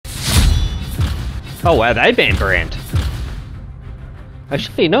Oh wow, they banned Brand.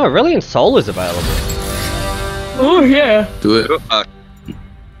 Actually, no, Aurelion Sol is available. Oh yeah. Do it.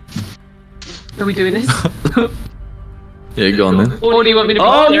 Are we doing this? Yeah, go on then. Or do you want me to be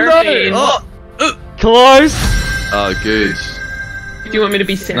Seraphine? No! Oh! Close! Oh, good. Do you want me to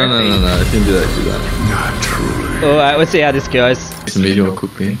be Seraphine? No. If you can do that, do that. Alright, let's see how this goes. It's a meteor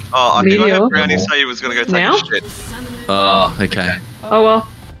cooking. Oh, I think I Meteor? heard Brownie say he was gonna go take Now? a shit. Oh, okay. Oh well.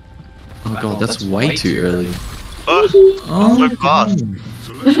 Oh god, that's way too early. Oh, Oh, so fast.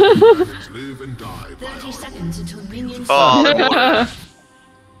 30 seconds until minions. Oh, Lord.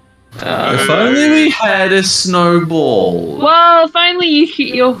 if only we had a snowball. Well, finally you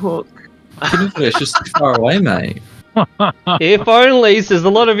shoot your hook. It's just too far away, mate. If onlys, there's a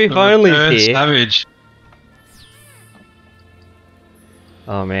lot of if onlys here. Savage.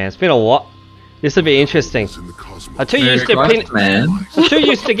 Oh man, it's been a lot. This will be interesting. I'm too used to Christ, man. I'm too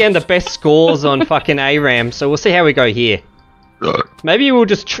used to getting the best scores on fucking ARAM, so we'll see how we go here. Maybe we'll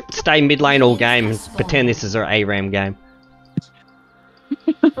just stay mid lane all game and pretend this is our ARAM game.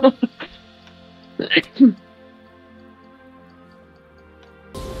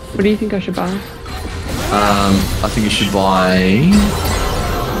 What do you think I should buy? I think you should buy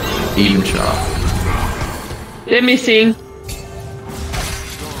Even Sharp. They're missing.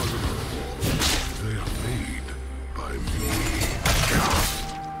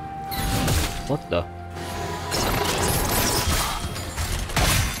 What the?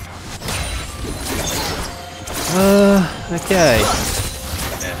 Okay.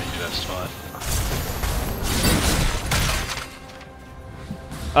 Damn it, you just fight.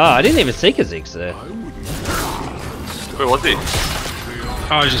 Oh, I didn't even see Kha'Zix there. Where was he?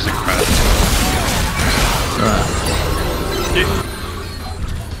 Oh, it's just a crap.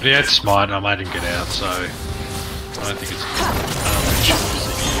 But he had smite and I made him get out, so I don't think it's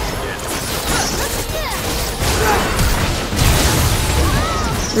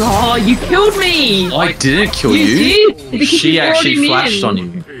Oh, you killed me! I didn't kill You you. did! Because She you brought actually him flashed in. on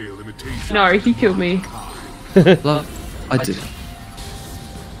you. No, he killed me. Love, I didn't.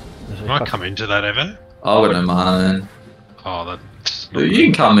 Can I come into that, Evan? I got no mana then. Oh, that's You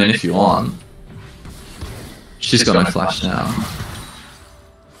can come in if you want. She's got no flash now.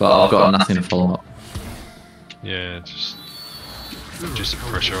 But I've got nothing to follow up. yeah, just the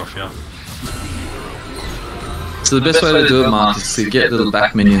pressure off you. So the best way to do it, Mark, is to get the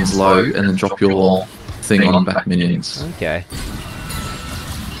back minions low and then drop your thing on back minions. Okay.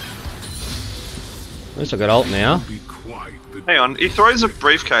 At least I got ult now. Hang on, he throws a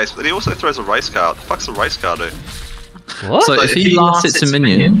briefcase, but he also throws a race car. What the fuck's a race car do? What? So if he last hits a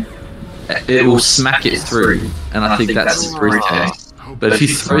minion, it will smack it through, and I think that's his briefcase. But if he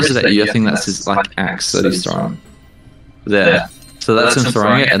throws it at you, I think that's his like axe that he's throwing. There. So that's him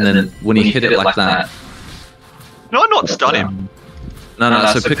throwing it, and then when he hit it like that. No, not stun him.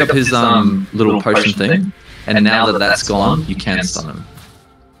 No. So pick up his little potion thing, and now that that's gone, you can stun him.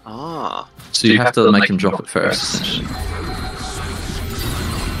 Ah. So you have to make him drop it first, essentially.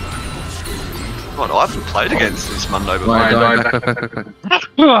 God, I haven't played against this Mundo before.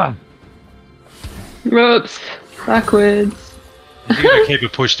 Right, back. Whoops. Backwards. Is he gonna keep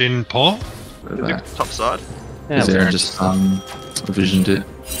it pushed in, Paul? Top side. Yeah, Aaron just visioned it.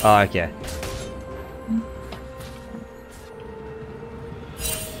 oh, okay.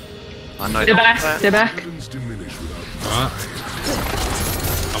 I know. They're back. They're back. Alright.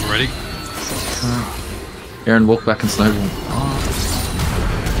 I'm ready. Aaron, walk back and snowball.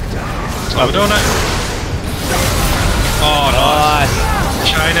 So we're doing it. Oh, nice.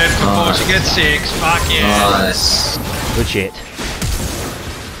 Chain it before she gets 6. Fuck yeah. Nice. Good shit.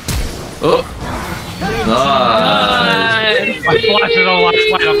 Oh. Nice. I flashed it all up.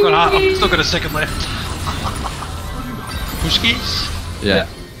 Wait, I've still got a second left. Pushkis? Yeah.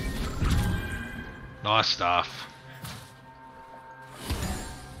 Nice stuff.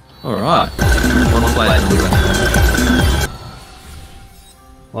 Alright. One plate.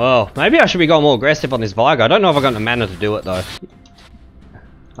 Well, maybe I should be going more aggressive on this Vigo. I don't know if I've got the mana to do it though.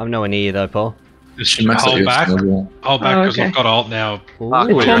 I'm nowhere near you though, Paul. Just She makes hold it back. snowball. Hold back Oh, because okay. I've got ult now.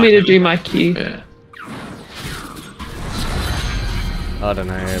 Ooh. Tell me to do my Q. Yeah. I don't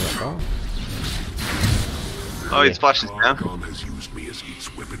know. But, Oh, his flash is down. has used me as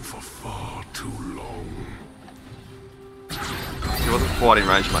its weapon for far too long. He wasn't quite in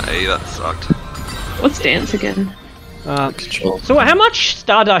range of my E, that sucked. What's dance again? Control. so how much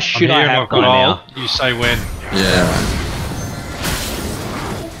Stardust should I'm I here and have I've got by now? ult. You say when. Yeah.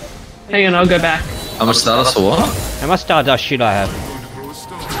 Hang on, I'll go back. How much status for what? How much Stardust should I have?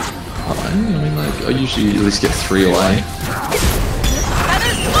 I mean, like, I usually at least get 3 away.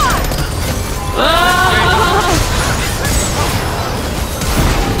 Ah!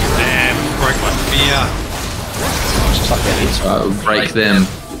 We'll break them.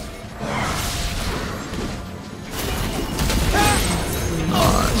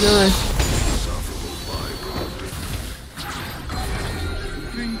 Nice. Nice.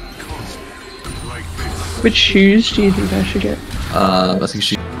 Which shoes do you think I should get? I think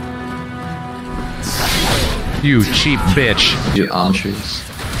she. You cheap bitch. Get arm shoes.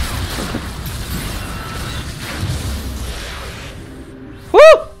 Woo!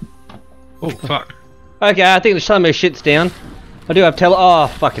 Oh fuck. Okay, I think some of my shit's down. I do have oh,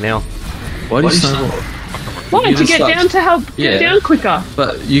 fucking hell. Why do you snowball? Why? You To just get start- down to help Yeah. get down quicker.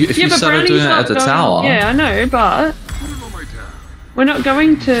 But if you but started doing Brownie's that at the not going- tower, Yeah, I know, but we're not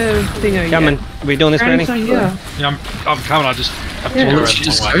going to Thingo Coming. yet. Are we doing this, Brownie? Brownie's not here. Yeah, I'm coming. I just have to Yeah. go well, around she the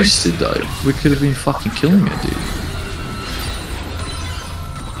just long way. ghosted though. We could have been fucking killing her, dude.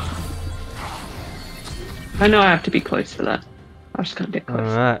 I know I have to be close for that. I just can't get close.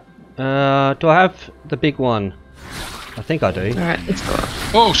 Alright. Do I have the big one? I think I do. Alright, let's go.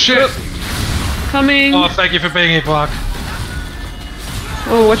 Oh shit! Coming. Oh, thank you for being here, Clark.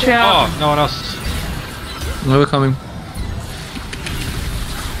 Oh, watch out. Oh, no one else. No, we're coming.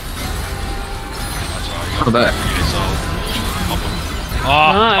 Come back.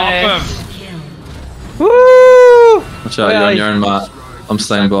 Oh, Nice. Woo! Watch out, you're on your own, Matt. I'm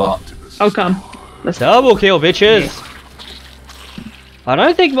staying by. Oh, come. Let's go. Double kill, bitches! I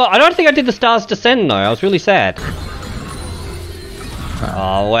don't think I did the Stars Descend though. I was really sad.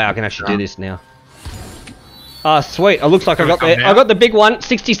 Oh wow, I can actually do this now. Ah, sweet. It looks like I got the big one.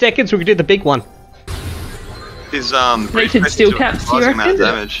 60 seconds. We can do the big one. His Naked steel caps, you amount of reckon?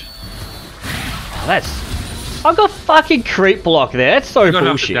 damage. I got fucking creep block there. That's so You got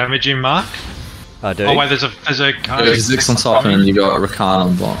enough bullshit. damage in, Mark. I do. Oh wait, there's a There's Zix on top and you got Rakan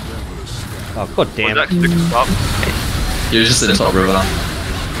on bottom. Oh god damn That it. sticks up. You're just in the top river.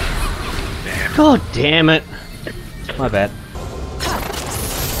 God damn it. My bad.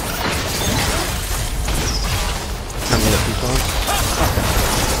 Come here a few times.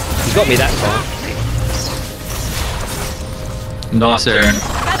 He's got me that time. Nice, Aaron.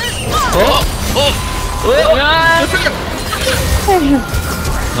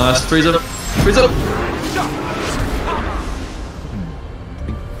 Nice, freeze up. Freeze up.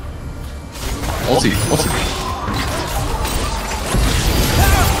 Ulti, ulti.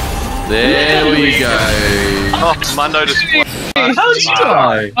 There we go. Oh, Mundo just. How did you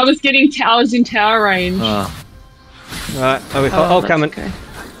die? I was getting towers in tower range. Oh, Alright, are we Oh, that's coming. okay.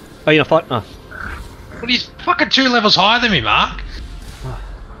 Oh, you're not fighting? Oh. Well, he's fucking 2 levels higher than me, Mark.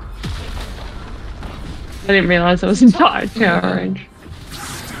 I didn't realise I was in tower range.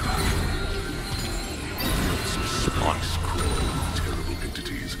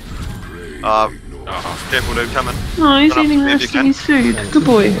 Careful, dude, coming. Oh, he's Run up eating to me the if rest you of his food. Good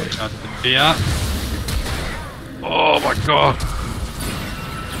boy. Yeah. Oh my god.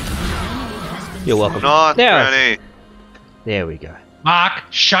 You're welcome. Nice, There. Brownie. There we go. Mark,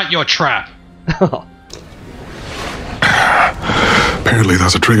 shut your trap. Apparently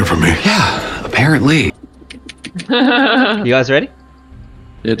that's a trigger for me. yeah, apparently. You guys ready?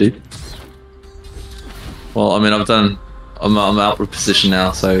 Yeah, dude. Well, I mean, I'm out of position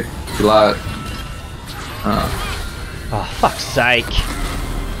now, so if you like. Oh, fuck's sake.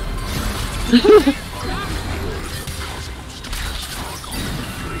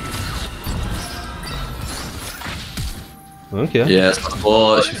 Okay. Yes,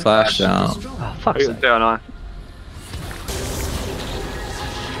 oh, she flashed out. Oh, fuck's sake. Yeah, I know.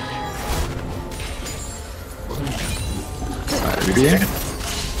 Alright, ready?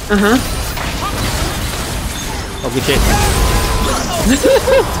 Oh, good check.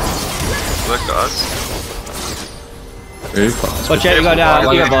 Look, guys. Ready? Fast. Watch out, you got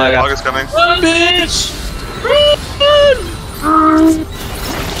Viagra. Tiger's coming. Bitch!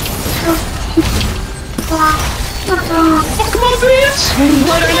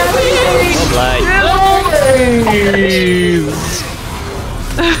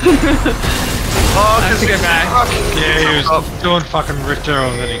 Oh, I have to go back. Yeah, he was doing fucking Richter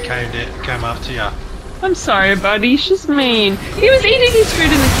and then he came up to you. I'm sorry, buddy. She's mean. He was eating his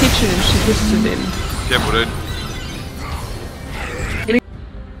food in the kitchen and she hissed at him. Careful, dude.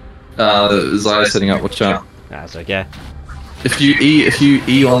 Zaya setting up, watch out. That's okay. If you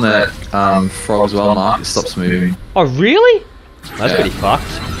E on that frog as well, Mark, it stops moving. Oh, really? That's Yeah. pretty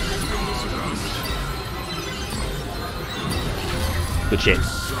fucked. Good shit.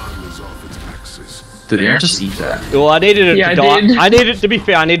 Did Aaron just eat that? Well, I needed it Yeah, to I die. did. I needed, to be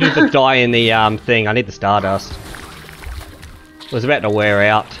fair, I needed to die in the thing. I need the Stardust. It was about to wear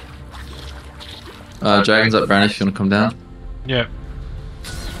out. Dragon's up, Brandon, if you want to come down. Yeah.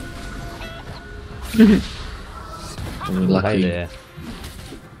 Lucky. Hey there.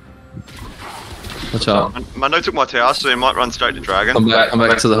 Watch out. Mundo took my tower, so he might run straight to dragon. Come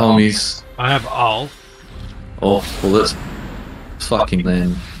back to the homies. I have ult. Oh, well that's fucking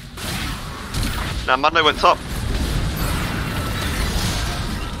then. Now Mundo went top.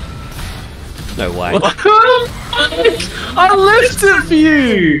 No way. I left it for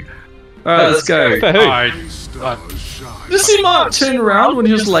you! Alright, let's go. For who? Alright. Did you see Mark turn around when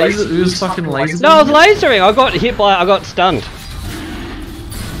he was fucking laser? No, I was lasering. I got hit by. I got stunned.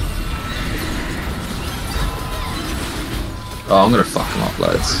 Oh, I'm gonna fuck him up,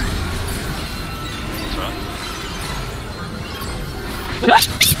 lads.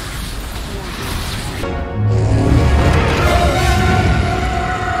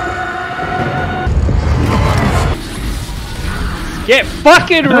 Get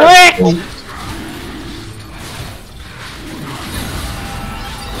fucking wrecked!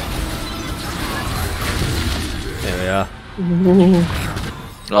 There we are.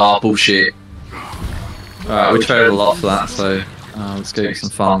 Oh, bullshit. Alright, we traded a lot for that, so let's go get some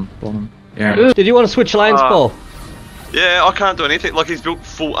fun. Bottom. Yeah. Did you want to switch lanes, Paul? Yeah, I can't do anything. Like, he's built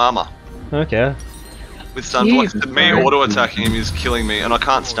full armor. Okay. With stuns, like, me auto-attacking him is killing me, and I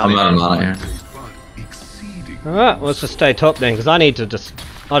can't stun I'm out him. of mana here. Alright, let's just stay top then, because I need to just...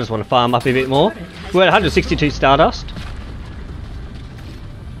 I just want to farm up a bit more. We're at 162 Stardust.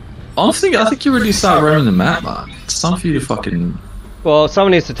 I think you already started roaming the map, Mark. It's time for you to fucking... Well,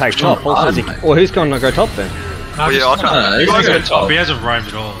 someone needs to take top. Also, or who's going to go top then? Well, yeah, I can't. You guys go can top. He hasn't roamed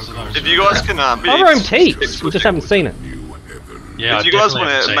at all. So no, If you guys can be... I roam Teeps, we just haven't seen it. yeah, If you guys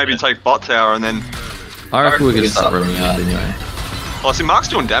want to maybe take bot tower and then... I reckon we're gonna start roaming out anyway. Oh, see, Mark's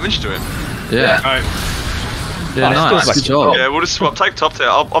doing damage to him. Yeah. Alright. Yeah, Oh, nice. still Good job. Yeah, we'll just swap. Take top tower.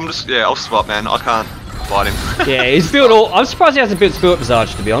 I'll swap, man. I can't fight him. Yeah, he's built all... I'm surprised he hasn't built Spirit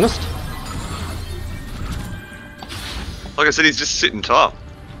Visage, to be honest. Like I said, he's just sitting top.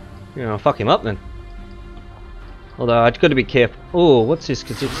 You know, fuck him up then. Although, I've got to be careful. Oh, what's this?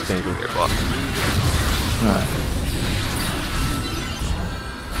 Because it's going to Yeah, but Alright.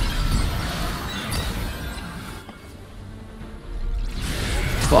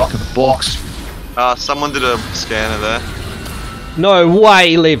 Fucking box. someone did a scanner there. No way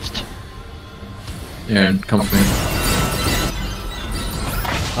he lived. Aaron, come with me.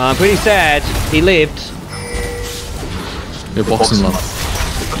 I'm pretty sad. He lived. You're boxing love.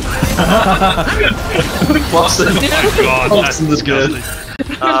 Boxing. God, that's Boxing is good.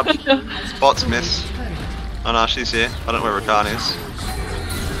 disgusting. Bots miss. Oh no, she's here. I don't know where Rakan is.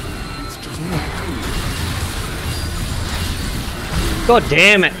 God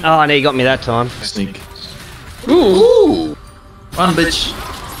damn it. Oh, no, you got me that time. Sneak. Ooh! Run, bitch.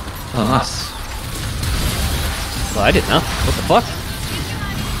 Oh, nice. Well, I didn't know. What the fuck?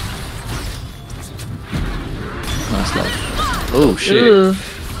 Nice love. Oh, shit. Ugh.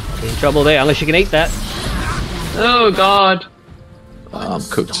 In trouble there, unless you can eat that. Oh god. I'm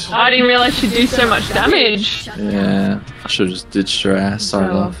cooked. I didn't realize she'd do so much damage. Yeah, I should've just ditched her ass. Sorry,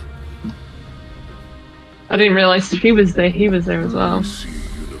 Oh. love. I didn't realize he was there. He was there as well.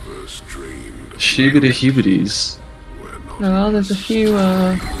 Shibbity hibbities. Oh, well, there's a few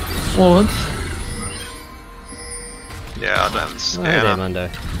wards. Yeah, I don't have a Oh, there, scanner. Mundo.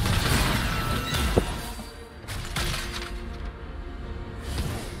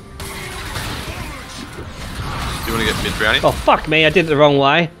 Do you want to get mid brownie? Oh, fuck me, I did it the wrong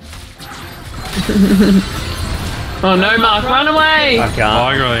way. Oh no, Mark, run away! I can't.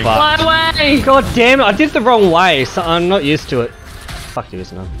 Migrating. Fuck. Fly away! God damn it, I did it the wrong way, so I'm not used to it. Fuck you,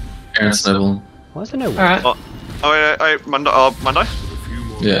 isn't it? Aaron Snowball. Why is there no way? Alright. Oh, wait, Mundo. Mundo?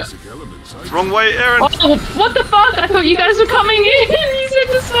 Yeah. Wrong way, Aaron. Oh, what the fuck? I thought you guys were coming in! You said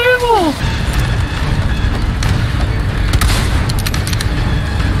the snowball!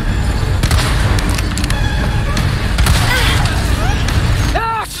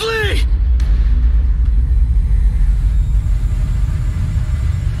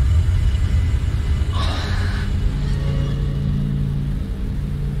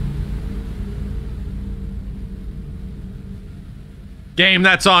 Game,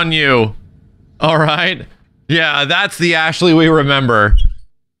 that's on you. All right. Yeah, that's the Ashley we remember.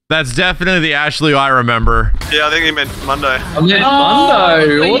 That's definitely the Ashley I remember. Yeah, I think he meant Mundo. I meant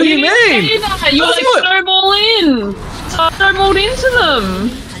Mundo. What do you didn't mean? say that. You That's like what- snowball in. So I snowballed into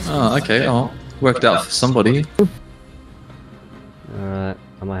them. Oh, okay. Oh, worked out for somebody. Alright,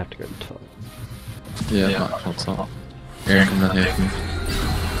 I might have to go to the top. Yeah, what's up? Aaron, come down here.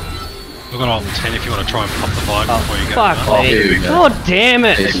 We've got ult 10 if you want to try and pop the bike before you go. Fuck Oh, here we me. go. God damn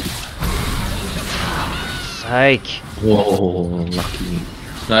it! Hey. Sake. Whoa, lucky.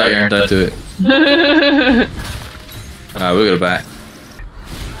 No, Aaron, don't do it. Alright, we'll go back.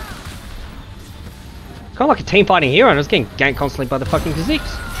 Kind of like a team fighting hero, and I was getting ganked constantly by the fucking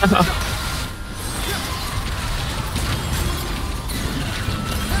Kaziks.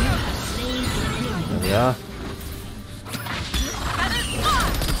 There we are.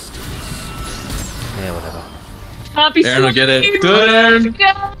 Yeah, whatever. Can't be Aaron will get it. slow. Good, Aaron.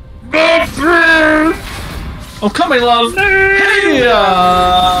 I'm coming, love. Hey,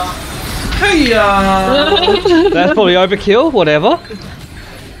 That's probably overkill, whatever.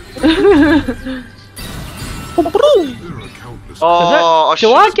 Oh,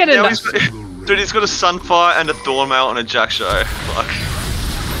 do I get now it? he's- Dude, he's got a Sunfire and a Thornmail and a Jack Show. Fuck.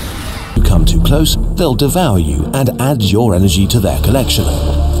 You come too close, they'll devour you and add your energy to their collection.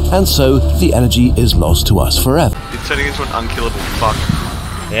 And so, the energy is lost to us forever. He's turning into an unkillable fuck.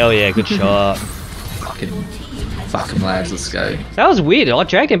 Hell yeah, good shot. Fucking lads, let's go. That was weird. I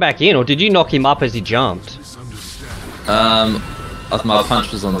dragged him back in, or did you knock him up as he jumped? My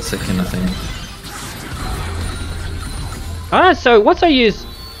punch was on the second, I think. Ah, so what's I use?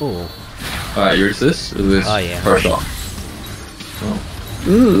 Oh, Alright, you use this? Or this? Oh, yeah. First shot.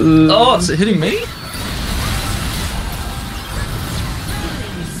 Oh, it's hitting me?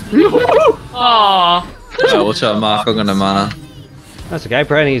 Aww. Oh, watch out, Mark. I'm gonna mana. that's okay.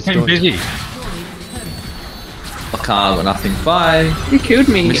 Brownie's I'm doing. busy. I can't, I've got nothing. Bye. You killed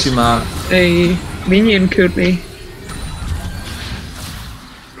me. Miss you, Mark. A minion killed me.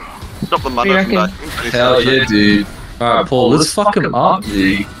 Stop the You Mundo from reckon? that. Hell yeah, dude. Alright, Paul, let's fuck him up,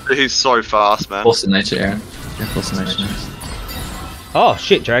 dude. He's so fast, man. Force of nature, Aaron. Yeah, force of nature. Oh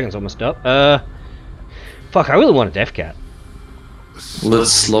shit, dragon's almost up. Fuck, I really want a Death Cat.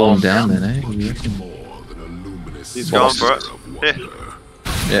 Let's slow him down then, eh? What do you reckon? He's going for it. Yeah.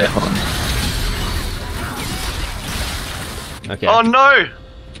 Yeah, hold on. Okay. Oh no!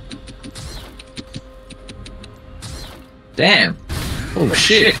 Damn. Oh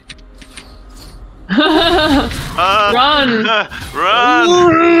shit. Run! Run!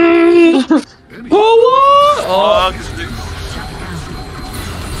 Oh,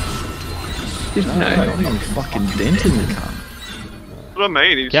 Didn't what? know. I'm fucking dented the cunt. What I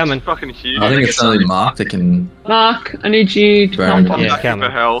mean, he's Coming. just fucking huge. I think it's only Mark that can. Mark, I need you to Burn. help. Yeah, Lucky coming.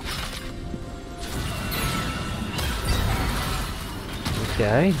 for hell.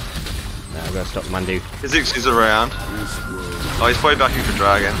 Okay. Now I've got to stop Mundo. His X is around. Oh, he's probably backing for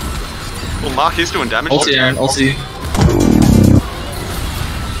Dragon. Well, Mark is doing damage. Ulti, Aaron, ulti.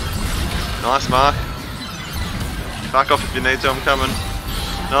 Nice, Mark. Back off if you need to, I'm coming.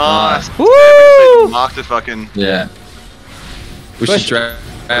 Nice. Woo! Yeah, we just need Mark to fucking... Yeah. We should drag.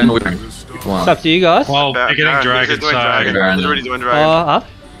 It's up to you guys. Well, they're getting Aaron, dragon, he's doing so... Dragon. Aaron. He's already doing Oh, Dragon. up?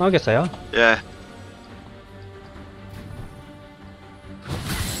 I guess they are. Yeah.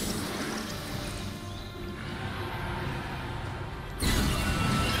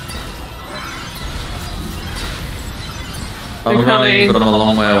 I'm They're running, coming. but I'm a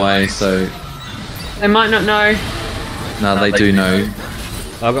long way away, so. They might not know. No, they do know.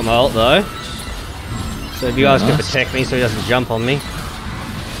 I've got my ult though. So if you guys can Nice. protect me so he doesn't jump on me.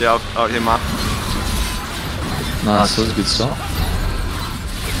 Yeah, I'll hit Mark. Nice, that was a good stop.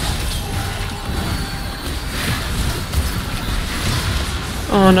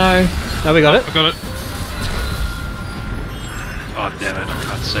 Oh no. No, we got it. I got it. Oh, damn it, I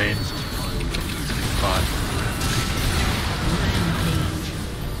can't see it. Fine.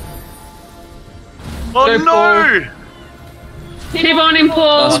 Oh Go no! Keep on him,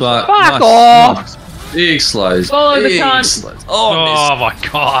 Paul. That's right. Fuck nice, off! nice. Big slows. Follow the Big cunt. slows. Oh, Oh my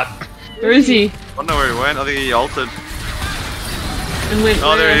god! Where is he? I don't know where he went. I think he altered. And went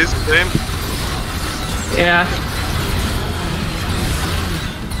Oh, there where? he is. Him. Yeah.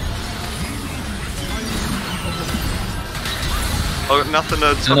 I've got nothing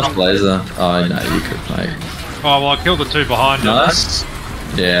to missed. Enough blazer. Oh, no, you could, mate. Oh, well, I killed the two behind him. Nice.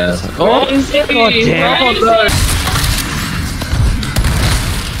 Yeah. That's like, Where oh, is he? God damn it. Where is he?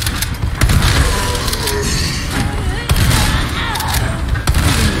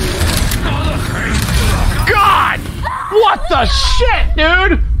 God! What the shit,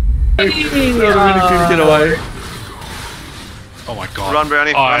 dude? get away. Oh my god. Run,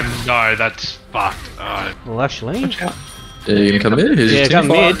 Brownie, Oh run. no, that's fucked. Well, actually, Yeah, you can come in. Here's Yeah, your come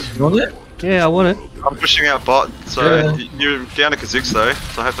team fight. mid. You want it? yeah, I want it. I'm pushing out bot, so Yeah. you're down to Kazook though,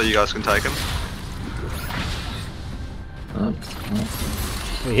 so hopefully you guys can take him. Oh,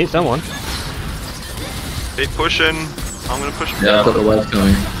 We hit someone. Keep pushing. I'm gonna push him yeah, I've got down. the wave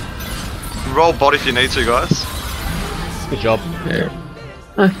coming. Roll bot if you need to, guys. Good job. Yeah.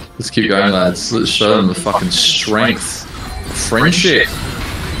 Let's keep going, lads. Let's show them the fucking strength of friendship.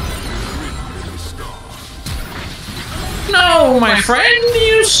 No, my friend,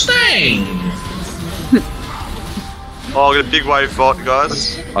 you sting. Oh, I got a big wave bot,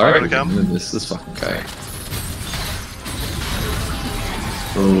 guys. Alright, come. this is fucking okay.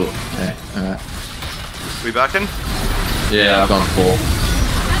 Oh, okay, alright. We backing? Yeah, I've gone 4.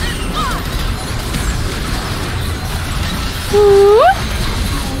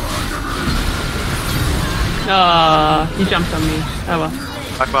 Ah, he jumped on me. Oh well.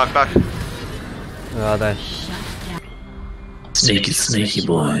 Back. Where are they? Sneaky, sneaky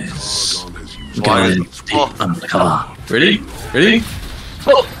boys. Why? Going deep undercover. Ready? Ready?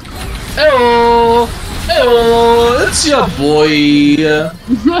 Oh! Hello! Hello! It's your boy!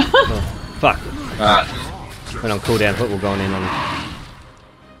 Fuck. Alright. Went on cooldown, but we're going in on him.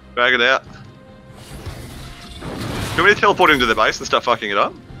 Drag it out. Can we teleport him to the base and start fucking it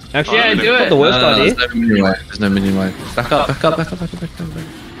up? Actually, Yeah, do not it. the worst idea. There's no minion way. There's no minion way. Back up.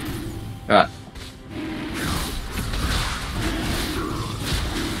 Alright.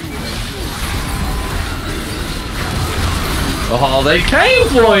 Oh, they came,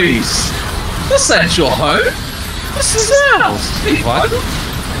 boys! This ain't your home! This is ours! Hey, what?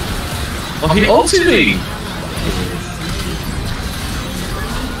 Oh, he ulted me!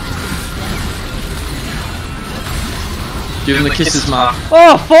 Give him the kisses, Mark.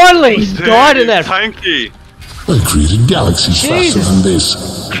 Oh, finally! He's died in that. Tanky! I created galaxies faster Jesus. than this.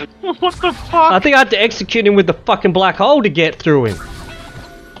 What the fuck? I think I had to execute him with the fucking black hole to get through him.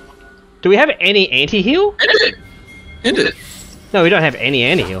 Do we have any anti-heal? End it! No, we don't have any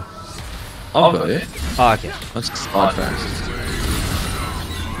anti-heal. I've got it. Oh, okay. Let's start fast.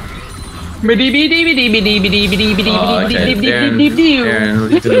 Oh, okay. Aaron,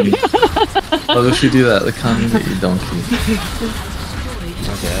 what are you doing? Why would you do that? The cunt, you donkey.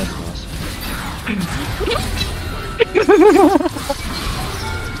 Okay, that's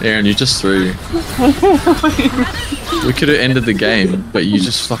nice. Aaron, you just threw. We could have ended the game, but you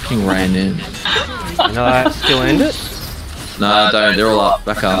just fucking ran in. Can I still end it? No, don't. They're all up.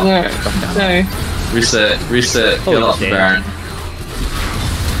 Back up. No. Back down. No. Reset. Oh, Get up the damn. Baron.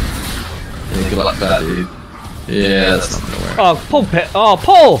 Yeah, good luck with that, dude. Yeah, that's not gonna work. Oh,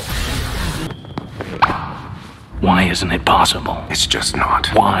 Paul! Why isn't it possible? It's just not.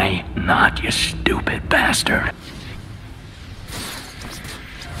 Why not, you stupid bastard?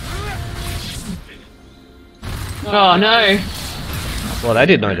 Oh no. Well, they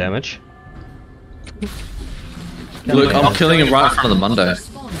did no damage. Look, I'm killing him right in front of the Mundo.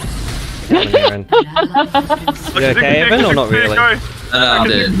 Aaron. You okay, Evan, or not really? No, I'm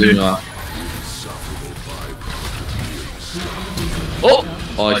dead. Do not. Oh!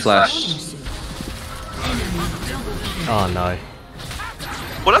 Oh, he flashed. Oh no.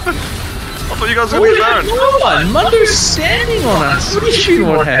 What happened? I thought you guys were gonna be Baron. on? Mundo's standing on us. What do you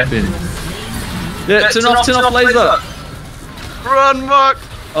mean what happened? Yeah, turn off laser. Run, Mark!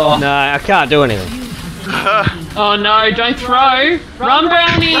 Oh, No, I can't do anything. Oh no, don't throw! Run,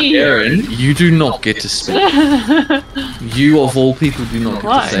 Brownie! Aaron, you do not get to speak. You, of all people, do not get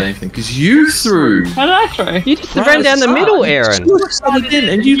Why? to say anything because you threw. How did I throw? You just ran down the middle, Aaron. You started again,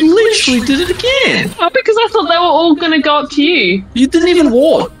 and you literally did it again. Oh, because I thought they were all gonna go up to you. You didn't even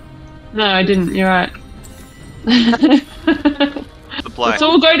ward. No, I didn't. You're right. The play. Let's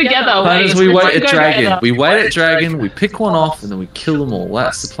all go together. Plan is we Let's wait go at dragon. together. We wait at dragon. We pick one off, and then we kill them all.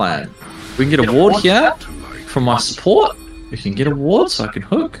 That's the plan. We can get a ward here from my support. We can get a ward so I can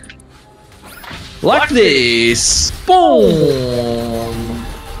hook. Like this. Boom.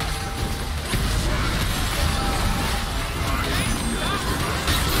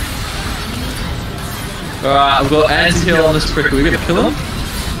 Alright, I've got anti-heal on this prick. Are we gonna kill him?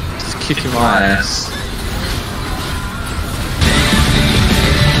 Just kicking my ass.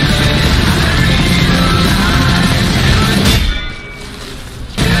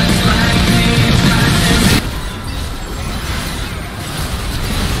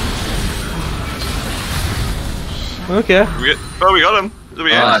 Okay. We got him. Did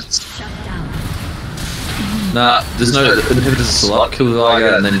we end? Alright. Nah, there's no inhibitors still up. Kill the guy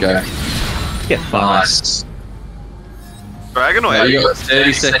and then go. Get fucked. Nice. Dragon or Yeah, you Eddie? got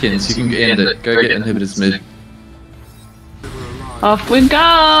 30 seconds. You can end it. Go get inhibitors mid. Off we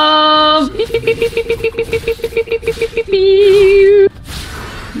go!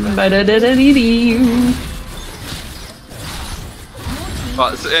 Ba-da-da-da-dee-dee.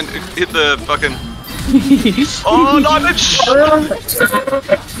 Right, so, and hit the fucking. Oh no, bitch!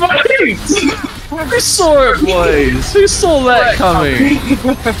 Who saw it, boys? Who saw that coming?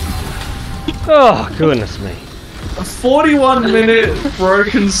 Oh, goodness me. A 41-minute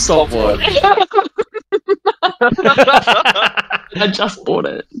broken stopwatch. I just bought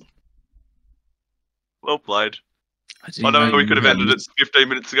it. Well played. I know we could have ended it 15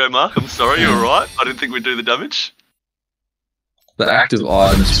 minutes ago, Mark. I'm sorry, you're right. I didn't think we'd do the damage. The active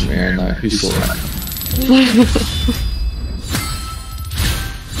items from Aaron, though. Who saw that?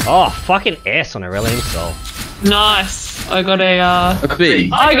 Oh, fucking S on Aurelion Sol. Nice. I got a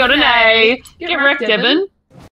B. I got an A. Get wrecked, Evan.